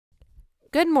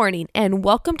Good morning, and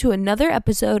welcome to another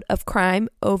episode of Crime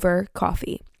Over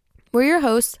Coffee. We're your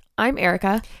hosts. I'm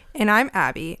Erica. And I'm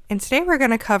Abby. And today we're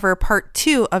going to cover part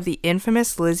 2 of the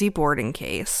infamous Lizzie Borden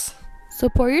case. So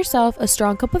pour yourself a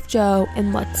strong cup of joe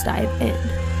and let's dive in.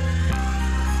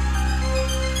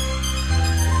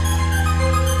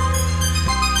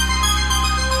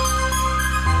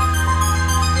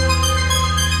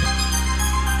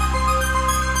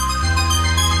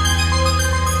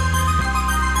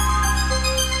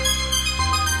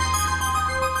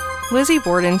 Lizzie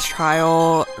Borden's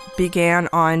trial began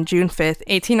on June 5th,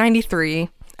 1893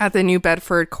 at the New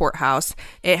Bedford Courthouse.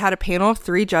 It had a panel of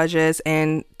 3 judges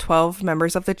and 12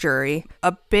 members of the jury.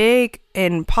 A big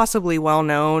and possibly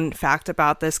well-known fact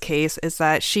about this case is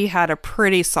that she had a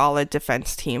pretty solid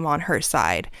defense team on her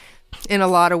side. In a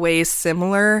lot of ways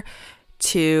similar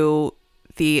to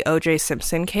the O.J.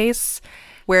 Simpson case,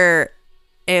 where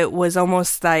it was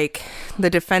almost like the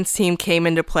defense team came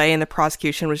into play and the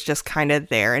prosecution was just kind of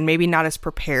there and maybe not as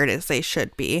prepared as they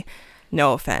should be.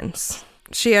 No offense.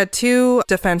 She had 2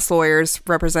 defense lawyers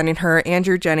representing her,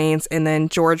 Andrew Jennings and then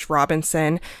George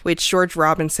Robinson, which George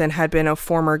Robinson had been a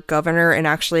former governor and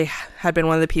actually had been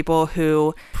one of the people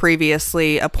who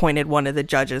previously appointed one of the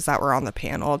judges that were on the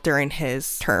panel during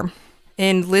his term.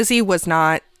 And Lizzie was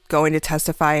not going to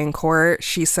testify in court.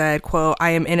 She said, quote,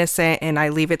 "I am innocent and I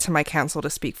leave it to my counsel to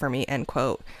speak for me," end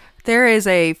quote. There is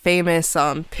a famous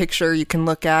picture you can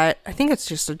look at. I think it's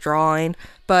just a drawing,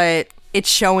 but it's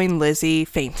showing Lizzie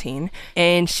fainting.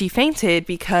 And she fainted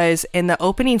because in the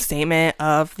opening statement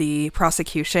of the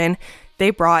prosecution, they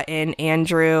brought in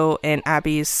Andrew and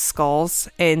Abby's skulls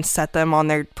and set them on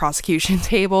their prosecution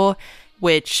table,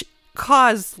 which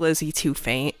caused Lizzie to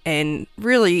faint and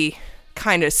really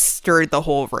kind of stirred the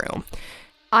whole room.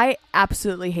 I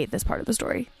absolutely hate this part of the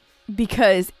story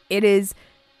because it is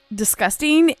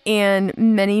disgusting and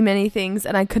many things,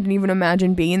 and I couldn't even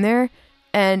imagine being there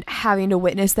and having to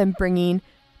witness them bringing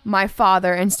my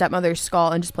father and stepmother's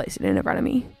skull and just placing it in front of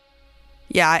me.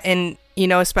 Yeah, and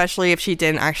especially if she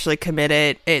didn't actually commit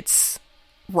it, it's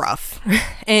rough.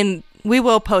 And we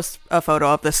will post a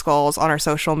photo of the skulls on our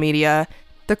social media.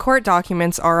 The court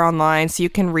documents are online, so you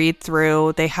can read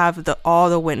through. They have all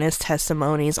the witness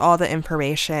testimonies, all the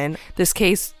information. This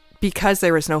case, because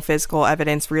there was no physical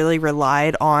evidence, really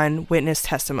relied on witness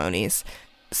testimonies.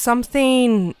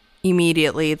 Something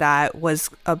immediately that was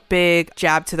a big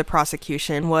jab to the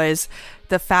prosecution was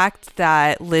the fact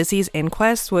that Lizzie's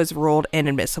inquest was ruled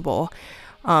inadmissible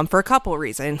for a couple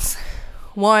reasons.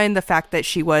 One, the fact that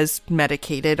she was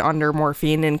medicated under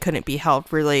morphine and couldn't be held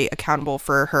really accountable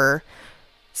for her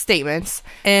statements.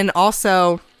 And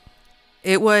also,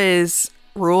 it was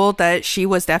ruled that she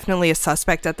was definitely a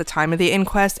suspect at the time of the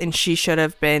inquest and she should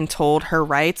have been told her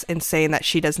rights and saying that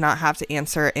she does not have to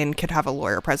answer and could have a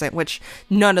lawyer present, which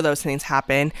none of those things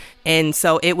happened. And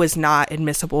so it was not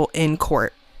admissible in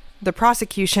court. The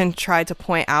prosecution tried to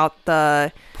point out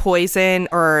the poison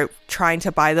or trying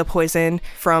to buy the poison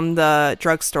from the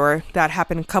drugstore that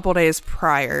happened a couple days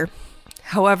prior.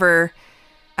 However,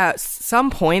 at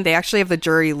some point, they actually have the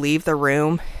jury leave the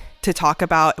room to talk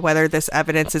about whether this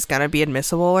evidence is going to be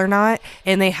admissible or not.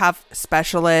 And they have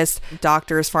specialists,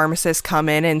 doctors, pharmacists come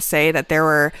in and say that there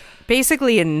were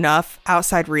basically enough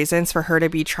outside reasons for her to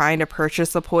be trying to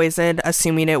purchase the poison,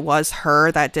 assuming it was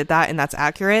her that did that and that's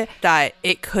accurate, that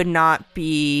it could not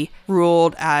be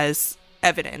ruled as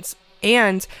evidence.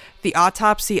 And the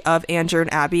autopsy of Andrew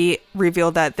and Abby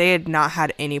revealed that they had not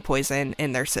had any poison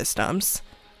in their systems.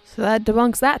 So that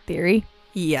debunks that theory.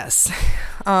 Yes.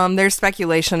 There's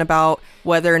speculation about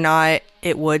whether or not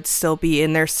it would still be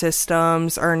in their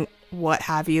systems or what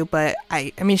have you, but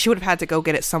I mean, she would have had to go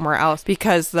get it somewhere else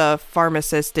because the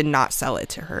pharmacist did not sell it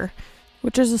to her.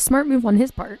 Which is a smart move on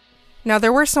his part. Now,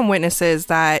 there were some witnesses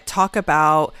that talk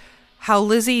about how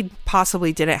Lizzie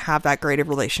possibly didn't have that great a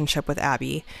relationship with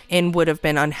Abby and would have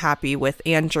been unhappy with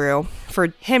Andrew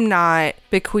for him not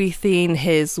bequeathing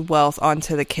his wealth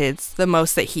onto the kids the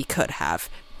most that he could have.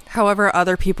 However,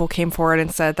 other people came forward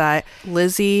and said that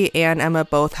Lizzie and Emma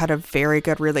both had a very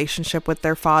good relationship with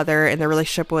their father, and their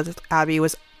relationship with Abby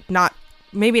was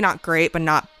maybe not great, but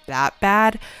not that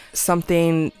bad.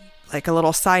 Something like a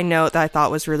little side note that I thought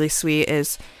was really sweet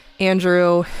is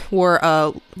Andrew wore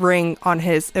a ring on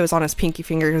it was on his pinky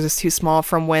finger because it's too small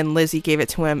from when Lizzie gave it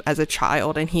to him as a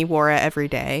child, and he wore it every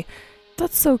day.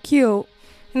 That's so cute.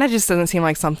 And that just doesn't seem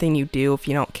like something you do if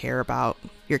you don't care about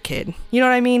your kid. You know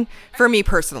what I mean? For me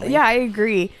personally. Yeah, I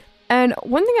agree. And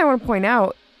one thing I want to point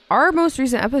out, our most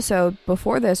recent episode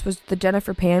before this was the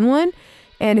Jennifer Pan one.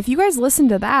 And if you guys listen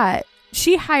to that,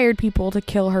 she hired people to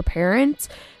kill her parents.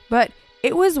 But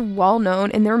it was well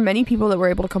known, and there were many people that were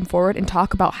able to come forward and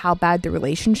talk about how bad the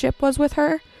relationship was with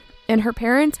her and her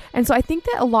parents. And so I think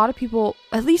that a lot of people,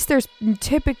 at least there's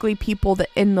typically people that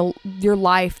in your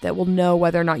life that will know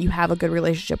whether or not you have a good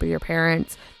relationship with your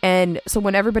parents. And so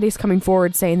when everybody's coming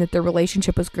forward saying that their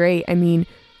relationship was great, I mean,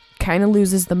 kind of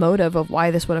loses the motive of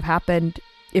why this would have happened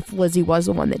if Lizzie was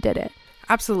the one that did it.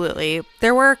 Absolutely.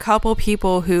 There were a couple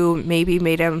people who maybe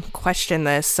made him question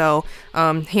this. So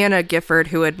Hannah Gifford,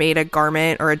 who had made a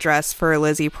garment or a dress for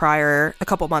Lizzie a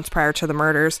couple months prior to the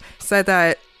murders, said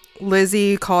that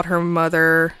Lizzie called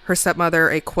her stepmother,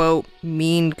 a quote,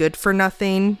 mean, good for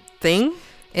nothing thing,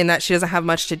 and that she doesn't have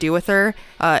much to do with her,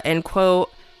 end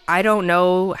quote. I don't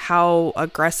know how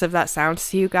aggressive that sounds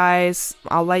to you guys.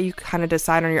 I'll let you kind of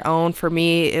decide on your own. For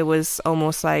me, it was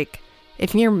almost like,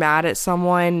 if you're mad at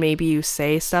someone, maybe you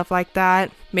say stuff like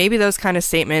that. Maybe those kind of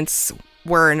statements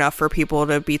were enough for people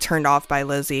to be turned off by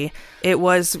Lizzie. It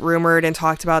was rumored and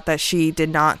talked about that she did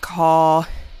not call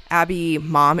Abby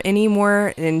mom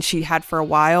anymore, and she had for a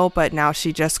while, but now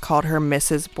she just called her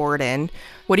Mrs. Borden.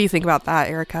 What do you think about that,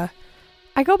 Erica?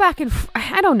 I go back and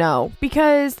I don't know,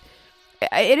 because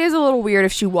it is a little weird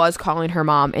if she was calling her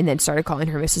mom and then started calling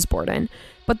her Mrs. Borden.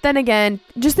 But then again,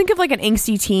 just think of like an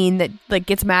angsty teen that like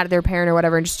gets mad at their parent or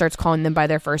whatever and just starts calling them by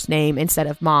their first name instead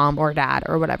of mom or dad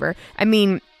or whatever. I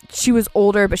mean, she was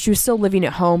older, but she was still living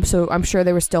at home, so I'm sure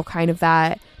there was still kind of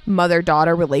that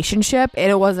mother-daughter relationship, and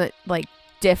it wasn't like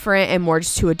different and more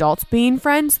just two adults being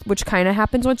friends, which kind of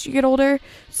happens once you get older.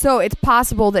 So it's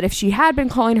possible that if she had been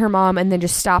calling her mom and then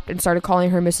just stopped and started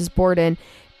calling her Mrs. Borden,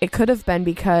 it could have been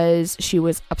because she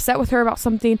was upset with her about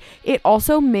something. It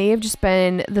also may have just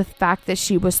been the fact that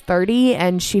she was 30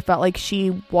 and she felt like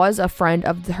she was a friend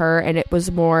of her, and it was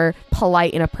more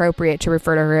polite and appropriate to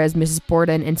refer to her as Mrs.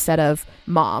 Borden instead of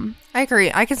mom. I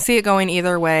agree. I can see it going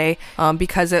either way.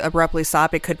 Because it abruptly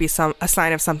stopped, it could be a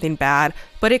sign of something bad,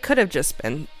 but it could have just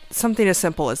been something as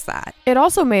simple as that. It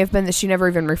also may have been that she never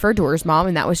even referred to her as mom,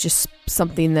 and that was just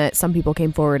something that some people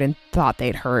came forward and thought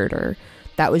they'd heard, or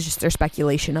that was just their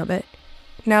speculation of it.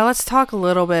 Now let's talk a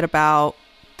little bit about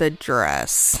the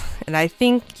dress. And I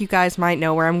think you guys might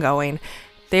know where I'm going.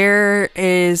 There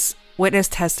is witness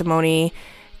testimony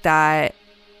that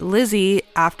Lizzie,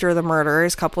 after the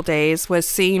murders, couple days, was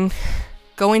seen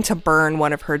going to burn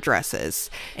one of her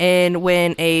dresses. And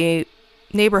when a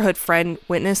neighborhood friend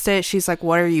witnessed it, she's like,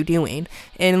 "What are you doing?"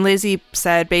 And Lizzie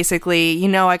said basically,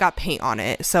 I got paint on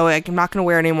it, so I'm not going to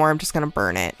wear it anymore. I'm just going to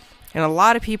burn it. And a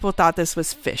lot of people thought this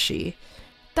was fishy.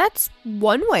 That's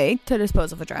one way to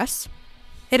dispose of a dress.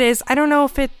 It is. I don't know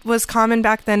if it was common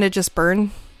back then to just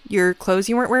burn your clothes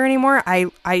you weren't wearing anymore.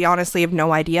 I honestly have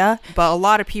no idea. But a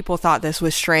lot of people thought this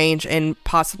was strange and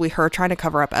possibly her trying to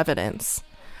cover up evidence.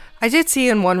 I did see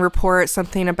in one report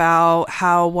something about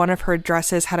how one of her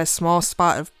dresses had a small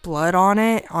spot of blood on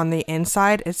it on the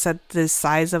inside. It said the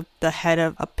size of the head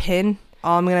of a pin.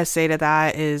 All I'm going to say to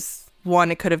that is,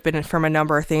 one, it could have been from a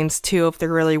number of things. Two, if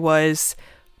there really was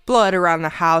blood around the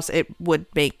house, it would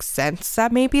make sense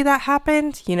that maybe that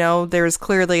happened. There's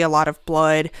clearly a lot of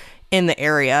blood in the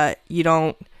area. You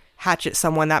don't hatchet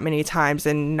someone that many times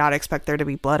and not expect there to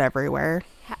be blood everywhere.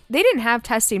 They didn't have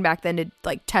testing back then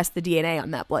to test the DNA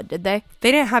on that blood, did they?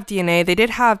 They didn't have DNA. They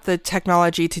did have the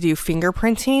technology to do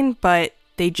fingerprinting, but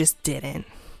they just didn't.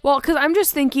 Well, because I'm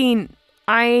just thinking,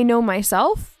 I know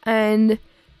myself, and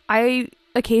I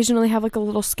occasionally have like a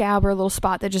little scab or a little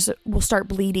spot that just will start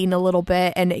bleeding a little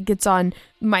bit and it gets on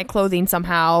my clothing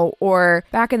somehow. Or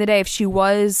back in the day, if she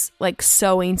was like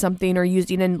sewing something or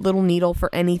using a little needle for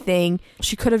anything,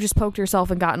 she could have just poked herself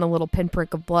and gotten a little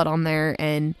pinprick of blood on there.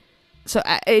 And so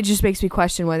it just makes me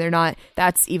question whether or not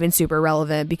that's even super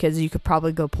relevant, because you could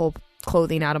probably go pull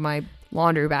clothing out of my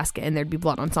laundry basket and there'd be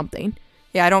blood on something.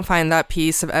 Yeah, I don't find that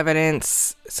piece of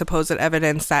evidence, supposed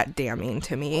evidence, that damning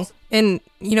to me. And,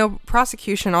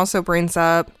 prosecution also brings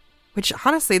up, which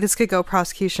honestly, this could go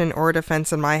prosecution or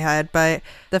defense in my head, but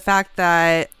the fact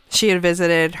that she had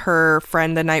visited her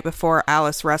friend the night before,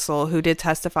 Alice Russell, who did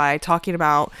testify, talking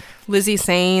about Lizzie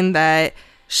saying that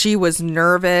she was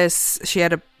nervous. She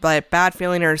had a bad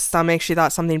feeling in her stomach. She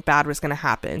thought something bad was going to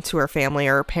happen to her family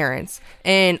or her parents.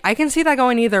 And I can see that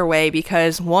going either way,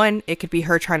 because one, it could be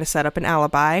her trying to set up an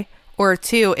alibi, or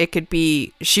two, it could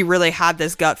be she really had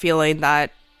this gut feeling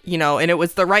that, and it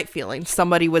was the right feeling.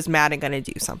 Somebody was mad and going to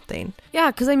do something.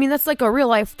 Yeah, because that's like a real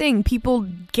life thing. People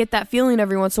get that feeling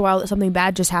every once in a while that something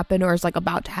bad just happened or is like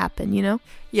about to happen,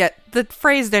 Yeah, the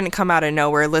phrase didn't come out of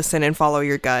nowhere, listen and follow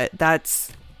your gut.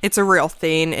 It's a real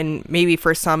thing, and maybe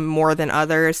for some more than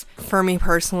others. For me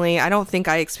personally, I don't think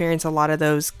I experience a lot of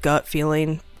those gut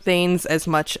feeling things as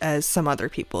much as some other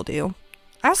people do.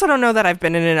 I also don't know that I've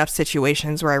been in enough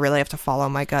situations where I really have to follow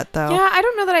my gut, though. Yeah, I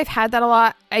don't know that I've had that a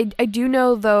lot. I do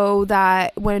know, though,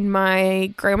 that when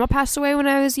my grandma passed away when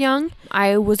I was young,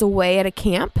 I was away at a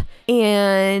camp,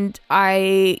 and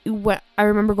I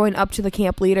remember going up to the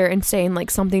camp leader and saying,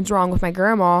 like, something's wrong with my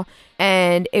grandma,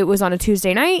 and it was on a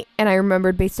Tuesday night, and I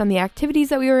remembered based on the activities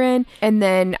that we were in, and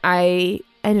then I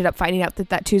ended up finding out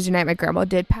that Tuesday night my grandma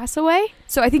did pass away.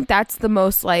 So I think that's the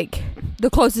most, like, the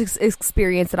closest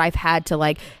experience that I've had to,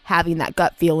 like, having that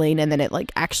gut feeling and then it,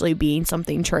 like, actually being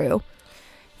something true.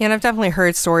 Yeah, and I've definitely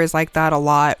heard stories like that a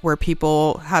lot where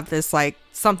people have this, like,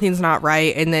 something's not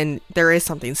right, and then there is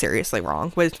something seriously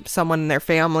wrong with someone in their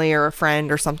family or a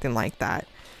friend or something like that.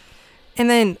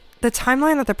 And then the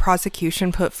timeline that the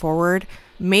prosecution put forward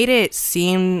made it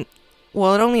seem,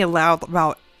 well, it only allowed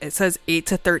about, it says 8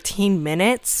 to 13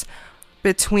 minutes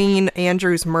between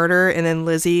Andrew's murder and then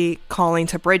Lizzie calling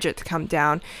to Bridget to come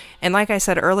down. And like I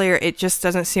said earlier, it just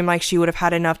doesn't seem like she would have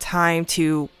had enough time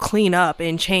to clean up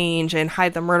and change and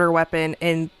hide the murder weapon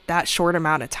in that short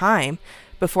amount of time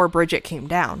before Bridget came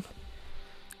down.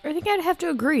 I think I'd have to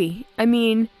agree. I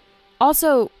mean,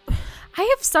 also, I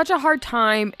have such a hard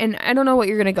time, and I don't know what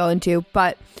you're going to go into,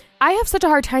 but I have such a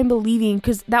hard time believing,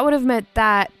 because that would have meant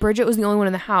that Bridget was the only one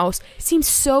in the house. It seems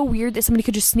so weird that somebody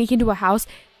could just sneak into a house,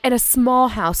 and a small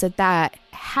house at that,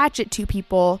 hatchet two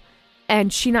people,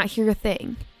 and she not hear a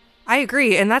thing. I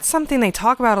agree, and that's something they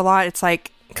talk about a lot. It's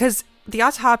like, because the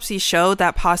autopsy showed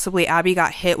that possibly Abby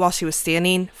got hit while she was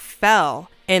standing,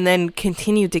 fell, and then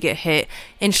continued to get hit.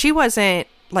 And she wasn't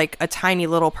like a tiny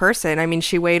little person. I mean,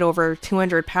 she weighed over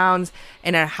 200 pounds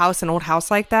in a house, an old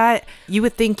house like that. You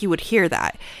would think you would hear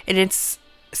that. And it's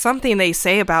something they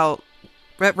say about,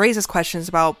 that raises questions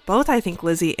about both, I think,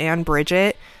 Lizzie and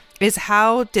Bridget, is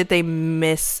how did they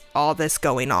miss all this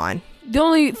going on? The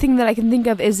only thing that I can think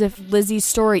of is if Lizzie's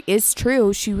story is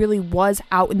true, she really was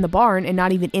out in the barn and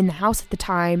not even in the house at the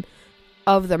time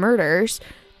of the murders,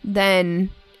 then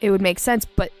it would make sense.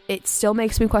 But it still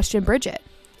makes me question Bridget.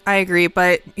 I agree,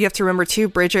 but you have to remember, too,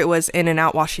 Bridget was in and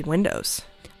out washing windows.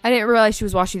 I didn't realize she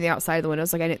was washing the outside of the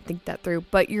windows. Like, I didn't think that through.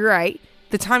 But you're right.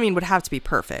 The timing would have to be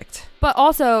perfect. But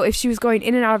also, if she was going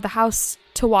in and out of the house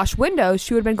to wash windows,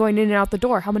 she would have been going in and out the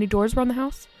door. How many doors were on the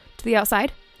house? To the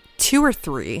outside? 2 or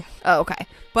 3. Oh, okay.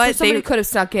 But so somebody could have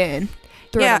snuck in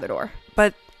through another door.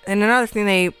 But, and another thing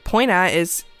they point at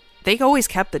is they always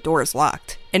kept the doors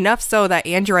locked. Enough so that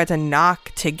Andrew had to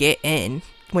knock to get in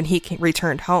when he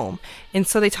returned home. And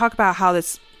so they talk about how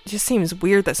this just seems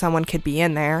weird that someone could be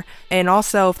in there. And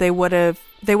also, if they would have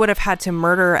had to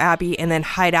murder Abby and then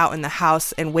hide out in the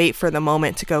house and wait for the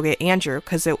moment to go get Andrew,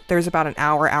 because there's about an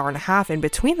hour and a half in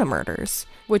between the murders.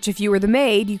 Which, if you were the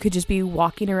maid, you could just be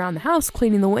walking around the house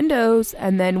cleaning the windows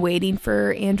and then waiting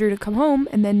for Andrew to come home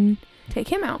and then take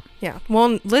him out. Yeah.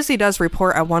 Well, Lizzie does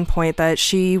report at one point that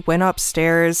she went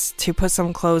upstairs to put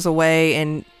some clothes away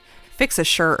and fix a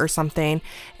shirt or something,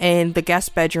 and the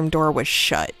guest bedroom door was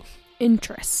shut.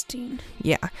 Interesting.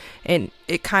 Yeah. And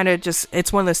it kind of just,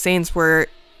 it's one of those scenes where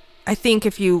I think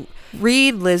if you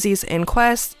read Lizzie's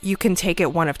inquest, you can take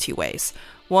it one of two ways.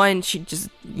 One, she just,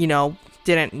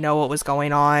 didn't know what was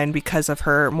going on because of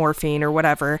her morphine or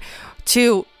whatever.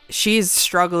 2, she's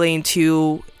struggling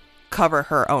to cover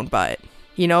her own butt.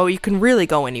 You can really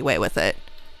go any way with it.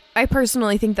 I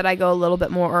personally think that I go a little bit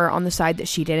more on the side that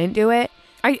she didn't do it.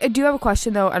 I do have a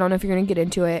question, though. I don't know if you're going to get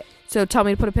into it, so tell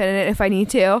me to put a pin in it if I need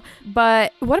to.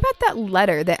 But what about that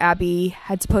letter that Abby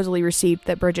had supposedly received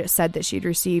that Bridget said that she'd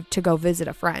received to go visit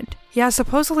a friend? Yeah,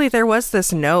 supposedly there was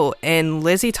this note, and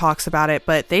Lizzie talks about it,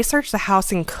 but they searched the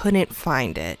house and couldn't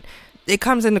find it. It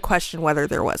comes into question whether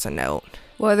there was a note.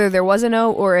 Whether there was a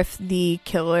note or if the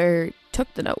killer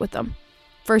took the note with them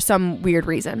for some weird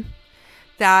reason.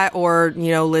 That or,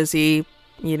 Lizzie,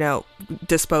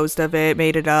 disposed of it,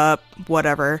 made it up,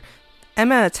 whatever.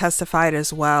 Emma testified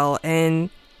as well,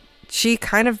 and she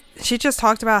just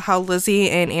talked about how Lizzie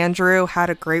and Andrew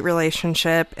had a great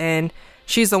relationship, and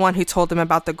she's the one who told them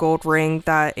about the gold ring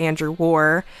that Andrew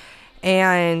wore.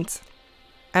 And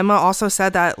Emma also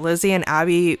said that Lizzie and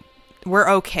Abby were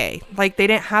okay. Like, they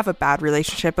didn't have a bad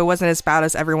relationship. It wasn't as bad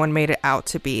as everyone made it out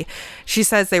to be. She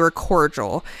says they were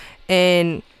cordial,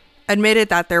 and admitted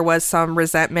that there was some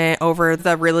resentment over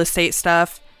the real estate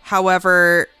stuff.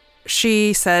 However,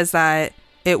 she says that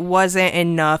it wasn't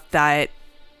enough that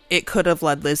it could have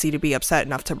led Lizzie to be upset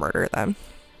enough to murder them.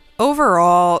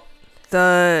 Overall,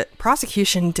 the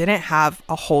prosecution didn't have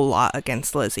a whole lot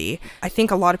against Lizzie. I think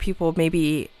a lot of people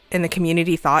maybe in the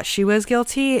community thought she was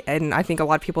guilty, and I think a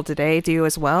lot of people today do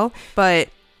as well. But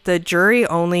the jury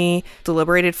only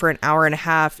deliberated for an hour and a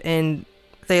half, and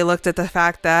they looked at the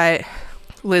fact that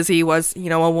Lizzie was,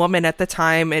 a woman at the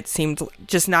time. It seemed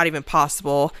just not even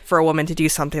possible for a woman to do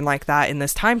something like that in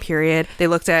this time period. They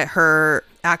looked at her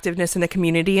activeness in the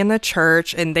community and the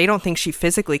church, and they don't think she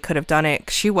physically could have done it.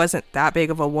 She wasn't that big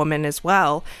of a woman as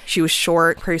well. She was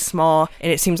short, pretty small,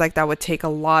 and it seems like that would take a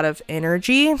lot of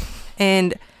energy.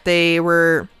 And they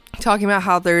were talking about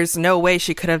how there's no way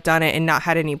she could have done it and not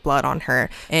had any blood on her.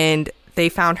 And they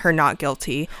found her not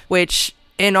guilty, which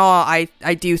in all, I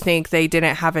do think they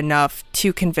didn't have enough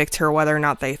to convict her whether or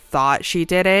not they thought she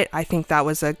did it. I think that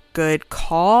was a good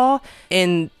call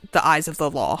in the eyes of the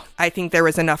law. I think there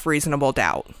was enough reasonable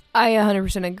doubt. I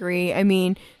 100% agree. I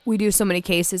mean, we do so many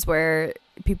cases where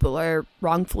people are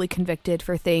wrongfully convicted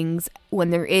for things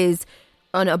when there is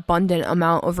an abundant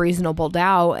amount of reasonable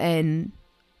doubt, and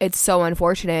it's so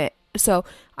unfortunate. So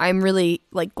I'm really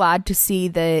glad to see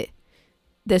that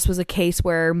this was a case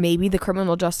where maybe the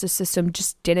criminal justice system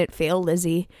just didn't fail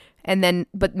Lizzie.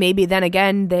 But maybe then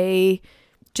again, they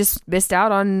just missed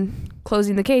out on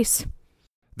closing the case.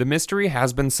 The mystery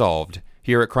has been solved.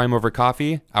 Here at Crime Over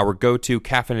Coffee, our go-to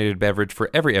caffeinated beverage for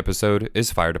every episode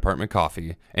is Fire Department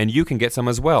Coffee. And you can get some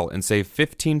as well and save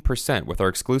 15% with our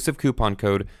exclusive coupon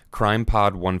code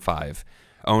CRIMEPOD15.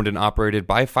 Owned and operated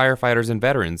by firefighters and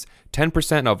veterans,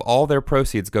 10% of all their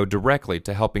proceeds go directly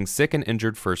to helping sick and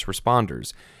injured first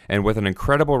responders. And with an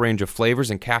incredible range of flavors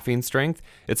and caffeine strength,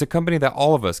 it's a company that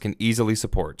all of us can easily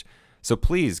support. So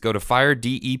please go to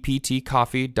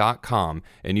firedeptcoffee.com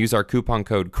and use our coupon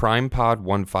code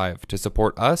CRIMEPOD15 to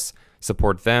support us,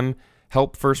 support them,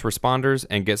 help first responders,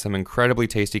 and get some incredibly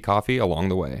tasty coffee along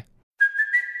the way.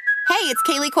 Hey, it's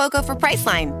Kaylee Cuoco for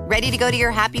Priceline. Ready to go to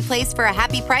your happy place for a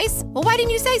happy price? Well, why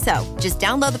didn't you say so? Just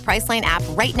download the Priceline app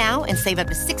right now and save up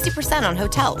to 60% on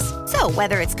hotels. So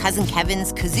whether it's Cousin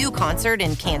Kevin's Kazoo Concert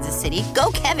in Kansas City,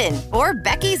 go Kevin, or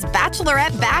Becky's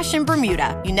Bachelorette Bash in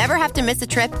Bermuda, you never have to miss a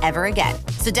trip ever again.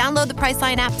 So download the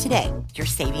Priceline app today. Your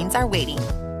savings are waiting.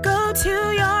 Go to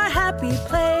your happy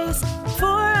place for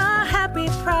a happy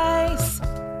price.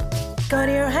 Go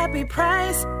to your happy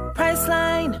price,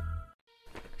 Priceline.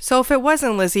 So if it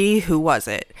wasn't Lizzie, who was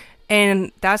it?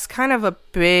 And that's kind of a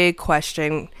big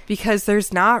question because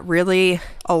there's not really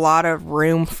a lot of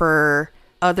room for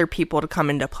other people to come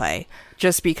into play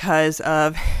just because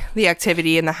of the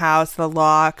activity in the house, the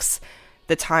locks,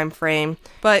 the time frame.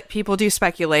 But people do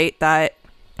speculate that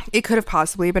it could have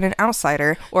possibly been an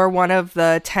outsider or one of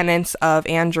the tenants of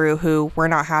Andrew who were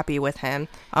not happy with him.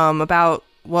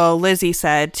 Lizzie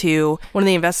said to one of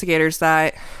the investigators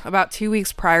that about 2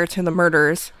 weeks prior to the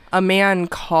murders, a man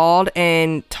called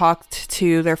and talked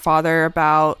to their father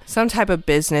about some type of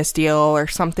business deal or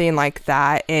something like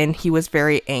that, and he was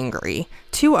very angry.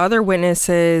 2 other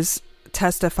witnesses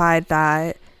testified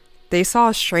that they saw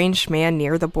a strange man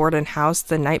near the Borden house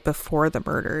the night before the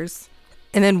murders.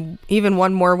 And then even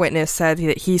one more witness said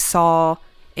that he saw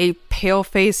a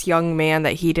pale-faced young man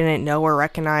that he didn't know or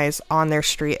recognize on their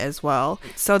street as well.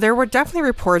 So there were definitely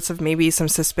reports of maybe some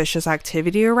suspicious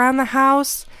activity around the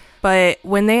house. But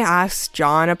when they asked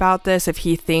John about this, if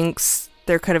he thinks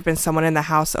there could have been someone in the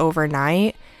house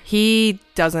overnight, he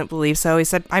doesn't believe so. He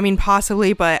said,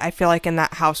 possibly, but I feel like in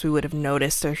that house we would have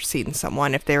noticed or seen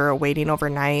someone if they were waiting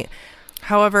overnight.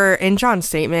 However, in John's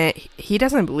statement, he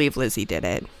doesn't believe Lizzie did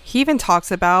it. He even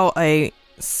talks about a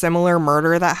similar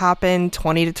murder that happened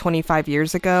 20 to 25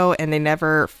 years ago and they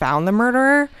never found the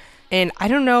murderer. And I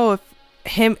don't know if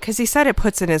because he said it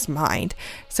puts in his mind,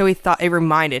 so he thought it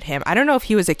reminded him. I don't know if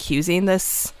he was accusing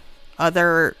this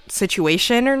other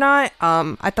situation or not.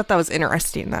 I thought that was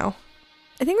interesting though.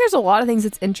 I think there's a lot of things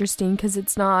that's interesting because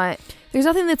there's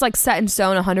nothing that's set in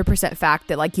stone 100% fact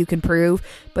that you can prove,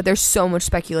 but there's so much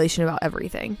speculation about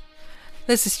everything.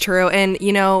 This is true. And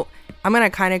I'm going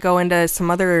to kind of go into some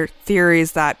other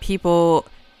theories that people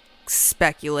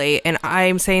speculate, and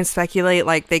I'm saying speculate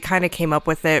like they kind of came up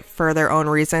with it for their own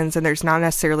reasons, and there's not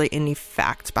necessarily any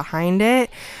fact behind it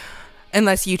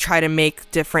unless you try to make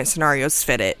different scenarios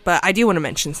fit it. But I do want to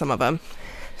mention some of them.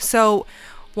 So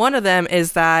one of them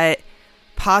is that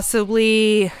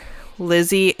possibly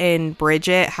Lizzie and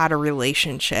Bridget had a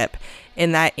relationship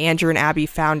and that Andrew and Abby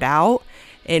found out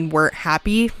and weren't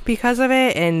happy because of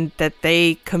it, and that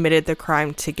they committed the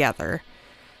crime together.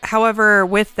 However,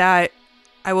 with that,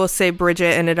 I will say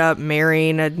Bridget ended up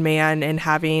marrying a man and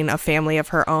having a family of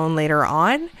her own later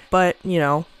on. But,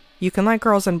 you can like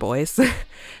girls and boys.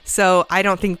 So I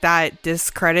don't think that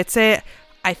discredits it.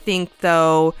 I think,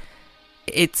 though,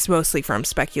 it's mostly from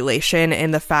speculation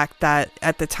and the fact that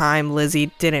at the time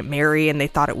Lizzie didn't marry and they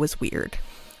thought it was weird.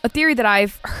 A theory that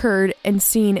I've heard and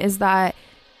seen is that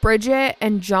Bridget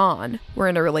and John were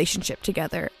in a relationship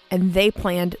together and they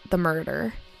planned the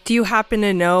murder. Do you happen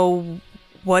to know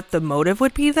what the motive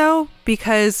would be, though,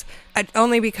 because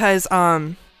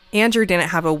Andrew didn't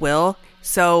have a will,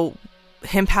 so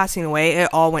him passing away, it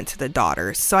all went to the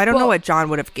daughters. So I don't know what John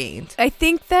would have gained. I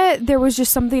think that there was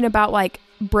just something about, like,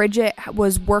 Bridget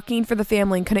was working for the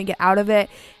family and couldn't get out of it,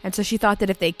 and so she thought that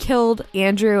if they killed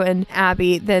Andrew and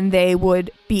Abby, then they would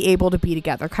be able to be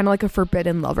together, kind of like a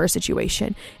forbidden lover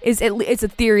situation. It's a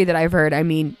theory that I've heard. I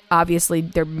mean, obviously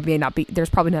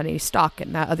there's probably not any stock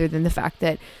in that other than the fact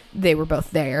that they were both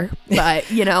there,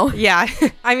 but Yeah.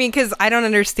 I mean, because I don't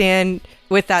understand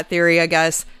with that theory. I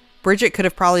guess Bridget could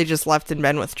have probably just left and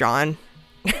been with John.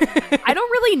 I don't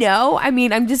really know. I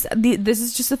mean, this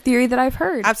is just a theory that I've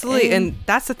heard. Absolutely. And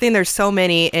that's the thing. There's so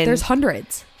many. And there's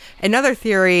hundreds. Another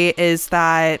theory is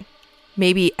that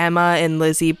maybe Emma and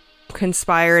Lizzie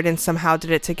conspired and somehow did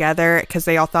it together because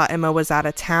they all thought Emma was out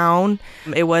of town.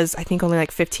 It was, I think, only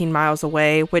like 15 miles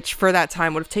away, which for that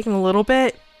time would have taken a little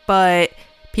bit. But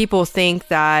people think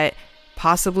that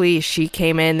possibly she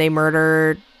came in, they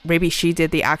murdered, maybe she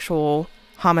did the actual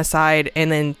homicide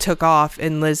and then took off,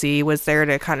 and Lizzie was there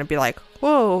to kind of be like,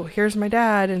 whoa, here's my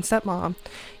dad and stepmom.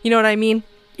 You know what I mean?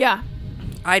 Yeah.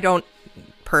 I don't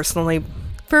personally.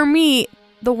 For me,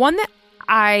 the one that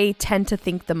I tend to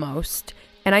think the most,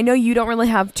 and I know you don't really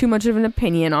have too much of an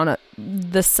opinion on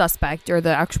the suspect or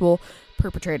the actual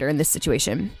perpetrator in this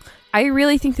situation, I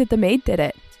really think that the maid did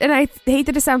it. And I hate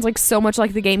that it sounds like so much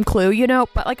like the game Clue,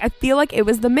 but like I feel like it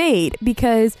was the maid,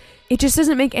 because it just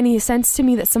doesn't make any sense to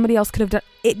me that somebody else could have done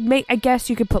it. I guess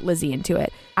you could put Lizzie into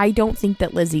it. I don't think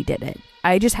that Lizzie did it.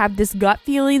 I just have this gut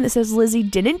feeling that says Lizzie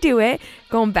didn't do it.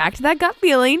 Going back to that gut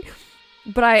feeling.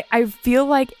 But I feel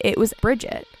like it was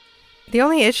Bridget. The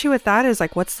only issue with that is,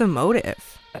 like, what's the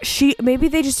motive? Maybe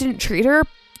they just didn't treat her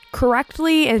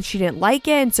correctly and she didn't like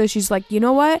it, and so she's like, you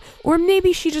know what? Or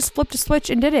maybe she just flipped a switch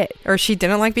and did it. Or she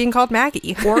didn't like being called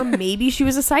Maggie. Or maybe she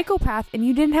was a psychopath, and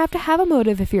you didn't have to have a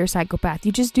motive if you're a psychopath.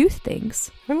 You just do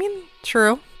things. I mean,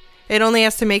 true. It only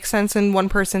has to make sense in one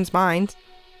person's mind.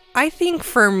 I think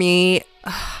for me,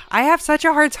 I have such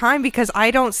a hard time because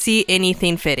I don't see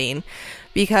anything fitting,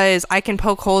 because I can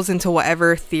poke holes into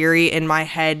whatever theory in my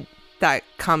head that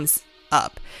comes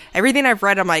up. Everything I've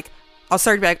read, I'm like, I'll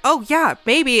start to be like, oh yeah,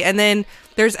 maybe. And then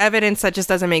there's evidence that just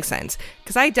doesn't make sense.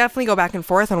 Because I definitely go back and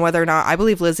forth on whether or not I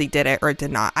believe Lizzie did it or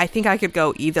did not. I think I could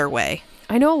go either way.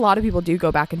 I know a lot of people do go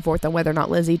back and forth on whether or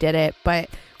not Lizzie did it, but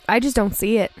I just don't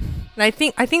see it. And I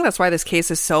think that's why this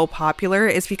case is so popular,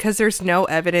 is because there's no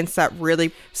evidence that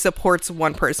really supports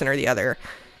one person or the other.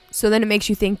 So then it makes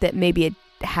you think that maybe it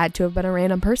had to have been a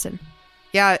random person.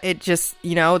 Yeah, it just,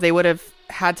 they would have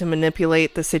had to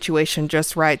manipulate the situation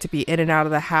just right to be in and out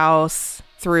of the house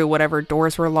through whatever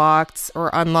doors were locked or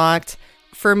unlocked.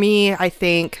 For me, I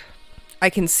think I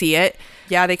can see it.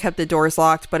 Yeah, they kept the doors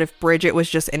locked, but if Bridget was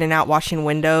just in and out washing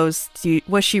windows,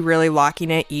 was she really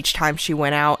locking it each time she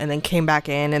went out and then came back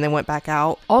in and then went back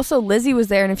out? Also, Lizzie was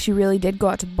there, and if she really did go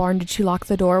out to the barn, did she lock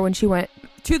the door when she went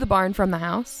to the barn from the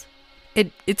house?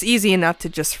 It's easy enough to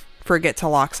just forget to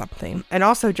lock something. And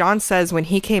also, John says when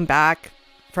he came back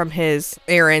from his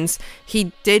errands,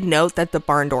 he did note that the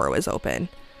barn door was open.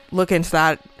 Look into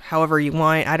that however you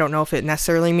want. I don't know if it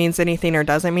necessarily means anything or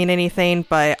doesn't mean anything,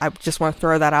 but I just want to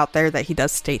throw that out there that he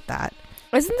does state that.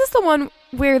 Isn't this the one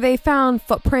where they found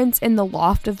footprints in the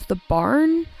loft of the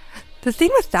barn? The thing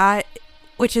with that,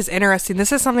 which is interesting,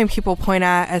 this is something people point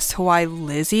at as to why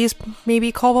Lizzie's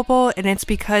maybe culpable, and it's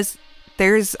because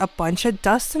there's a bunch of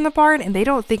dust in the barn and they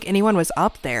don't think anyone was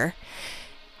up there.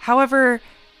 However,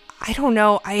 I don't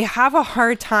know. I have a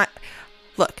hard time.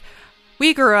 Look,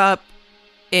 we grew up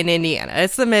in Indiana.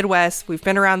 It's the Midwest. We've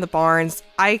been around the barns.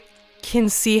 I can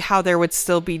see how there would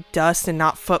still be dust and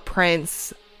not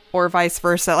footprints, or vice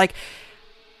versa. Like,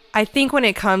 I think when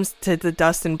it comes to the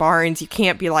dust in barns, you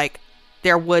can't be like,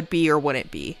 there would be or wouldn't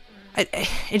be.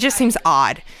 It just seems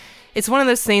odd. It's one of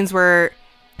those things where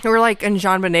we're like in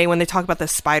JonBenet when they talk about the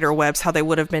spider webs, how they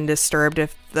would have been disturbed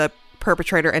if the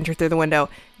perpetrator entered through the window.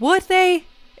 Would they?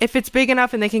 If it's big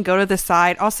enough and they can go to the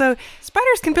side. Also,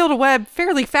 spiders can build a web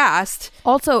fairly fast.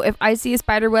 Also, if I see a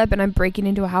spider web and I'm breaking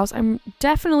into a house, I'm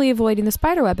definitely avoiding the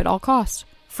spider web at all costs.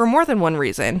 For more than one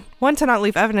reason. One, to not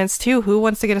leave evidence. Two, who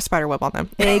wants to get a spider web on them?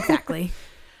 Exactly.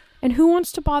 And who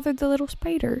wants to bother the little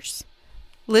spiders?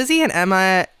 Lizzie and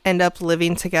Emma end up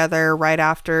living together right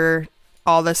after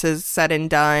all this is said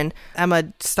and done.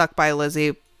 Emma stuck by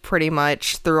Lizzie pretty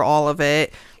much through all of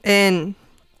it. And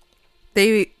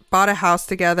they bought a house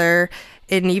together,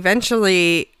 and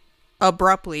eventually,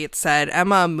 abruptly, it said,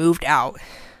 Emma moved out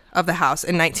of the house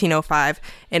in 1905,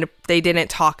 and they didn't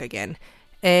talk again.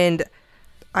 And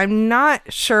I'm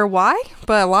not sure why,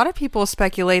 but a lot of people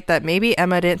speculate that maybe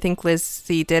Emma didn't think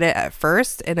Lizzie did it at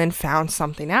first and then found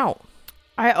something out.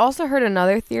 I also heard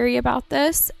another theory about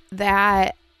this,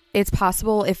 that it's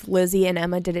possible if Lizzie and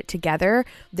Emma did it together,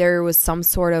 there was some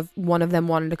sort of one of them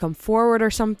wanted to come forward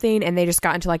or something, and they just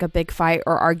got into like a big fight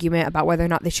or argument about whether or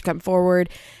not they should come forward,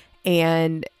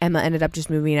 and Emma ended up just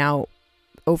moving out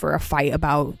over a fight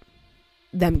about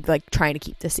them like trying to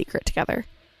keep the secret together.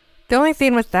 The only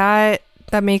thing with that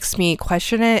makes me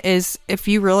question it is if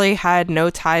you really had no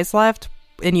ties left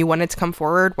and you wanted to come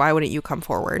forward, why wouldn't you come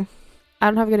forward? I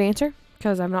don't have a good answer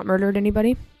because I've not murdered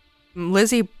anybody.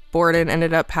 Lizzie Borden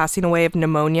ended up passing away of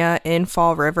pneumonia in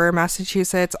Fall River,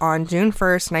 Massachusetts on June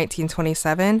 1st,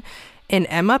 1927, and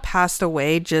Emma passed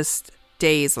away just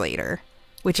days later,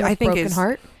 which I think broken is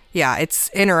heart. Yeah, it's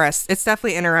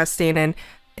definitely interesting,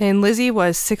 and Lizzie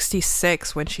was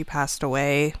 66 when she passed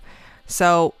away.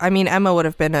 So, I mean, Emma would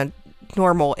have been a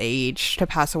normal age to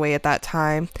pass away at that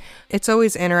time. It's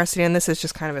always interesting, and this is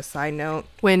just kind of a side note,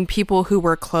 when people who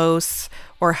were close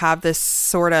or have this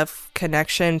sort of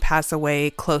connection pass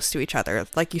away close to each other.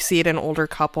 Like you see it in older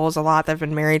couples a lot that have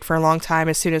been married for a long time.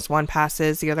 As soon as one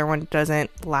passes, the other one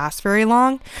doesn't last very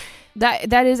long.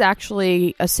 That is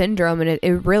actually a syndrome, and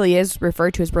it really is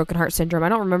referred to as broken heart syndrome. I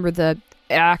don't remember the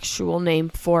actual name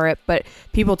for it, but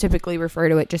people typically refer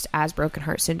to it just as broken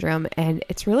heart syndrome, and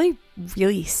it's really,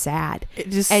 really sad.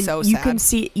 It is and so you sad. can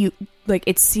see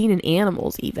it's seen in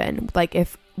animals even. Like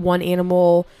if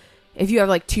you have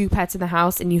like two pets in the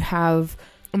house and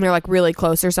they're like really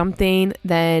close or something,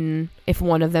 then if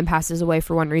one of them passes away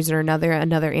for one reason or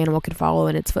another animal could follow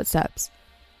in its footsteps.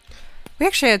 We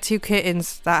actually had two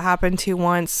kittens that happened to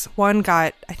once. One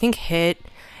got, I think, hit,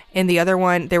 and the other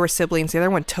one, they were siblings. The other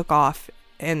one took off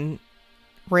and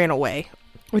ran away.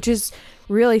 Which is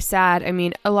really sad. I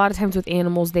mean, a lot of times with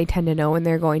animals, they tend to know when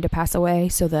they're going to pass away,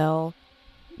 so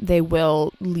they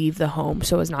will leave the home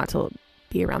so as not to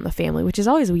be around the family, which is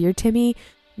always weird to me.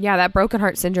 Yeah, that broken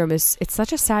heart syndrome it's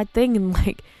such a sad thing, and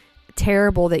like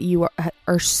terrible that you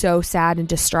are so sad and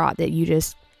distraught that you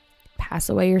just pass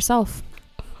away yourself.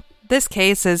 This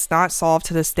case is not solved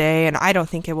to this day, and I don't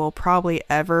think it will probably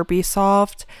ever be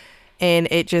solved. And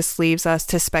it just leaves us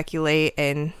to speculate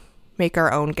and make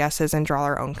our own guesses and draw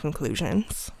our own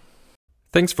conclusions.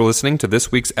 Thanks for listening to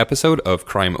this week's episode of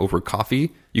Crime Over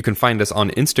Coffee. You can find us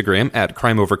on Instagram at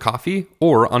Crime Over Coffee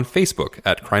or on Facebook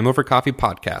at Crime Over Coffee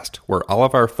Podcast, where all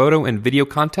of our photo and video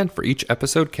content for each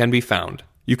episode can be found.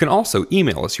 You can also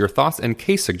email us your thoughts and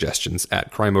case suggestions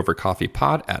at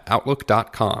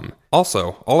crimeovercoffeepod@outlook.com.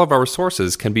 Also, all of our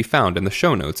sources can be found in the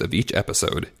show notes of each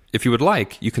episode. If you would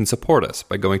like, you can support us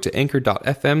by going to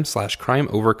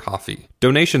anchor.fm/crimeovercoffee.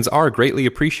 Donations are greatly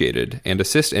appreciated and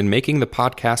assist in making the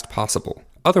podcast possible.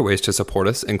 Other ways to support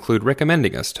us include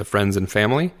recommending us to friends and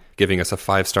family, giving us a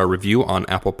 5-star review on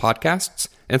Apple Podcasts,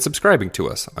 and subscribing to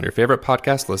us on your favorite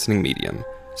podcast listening medium.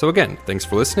 So again, thanks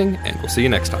for listening, and we'll see you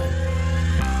next time.